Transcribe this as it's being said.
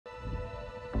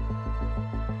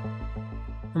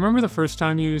Remember the first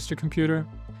time you used a computer?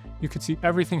 You could see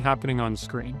everything happening on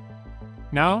screen.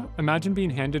 Now, imagine being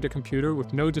handed a computer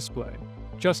with no display,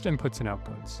 just inputs and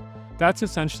outputs. That's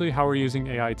essentially how we're using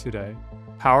AI today.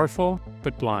 Powerful,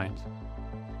 but blind.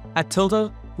 At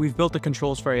Tilde, we've built the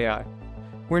controls for AI.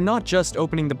 We're not just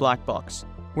opening the black box.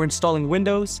 We're installing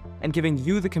Windows and giving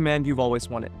you the command you've always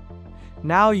wanted.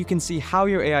 Now you can see how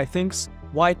your AI thinks,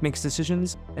 why it makes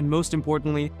decisions, and most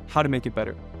importantly, how to make it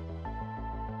better.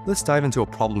 Let's dive into a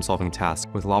problem-solving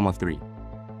task with Llama 3.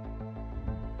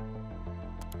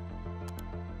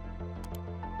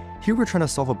 Here we're trying to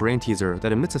solve a brain teaser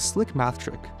that emits a slick math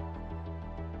trick.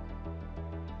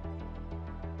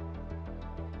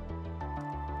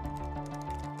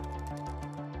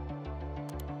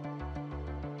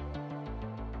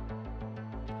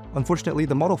 Unfortunately,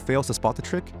 the model fails to spot the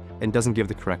trick and doesn't give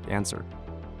the correct answer.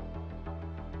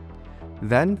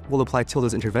 Then, we'll apply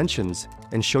Tilde's interventions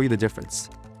and show you the difference.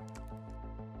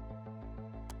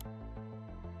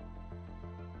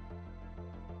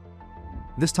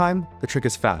 This time, the trick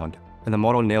is found, and the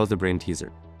model nails the brain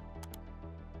teaser.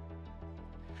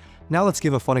 Now let's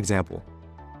give a fun example.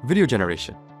 Video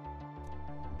generation.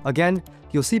 Again,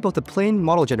 you'll see both the plain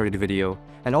model-generated video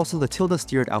and also the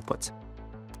Tilde-steered output.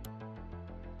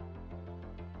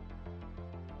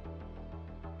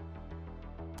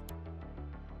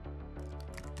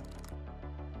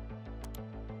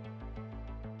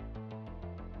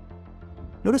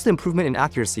 Notice the improvement in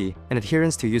accuracy and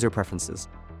adherence to user preferences.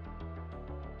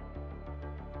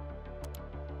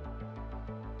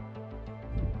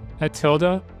 At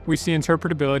Tilde, we see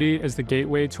interpretability as the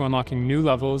gateway to unlocking new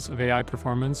levels of AI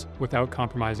performance without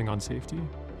compromising on safety.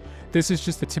 This is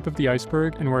just the tip of the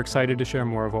iceberg, and we're excited to share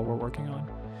more of what we're working on.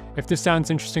 If this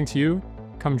sounds interesting to you,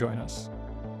 come join us.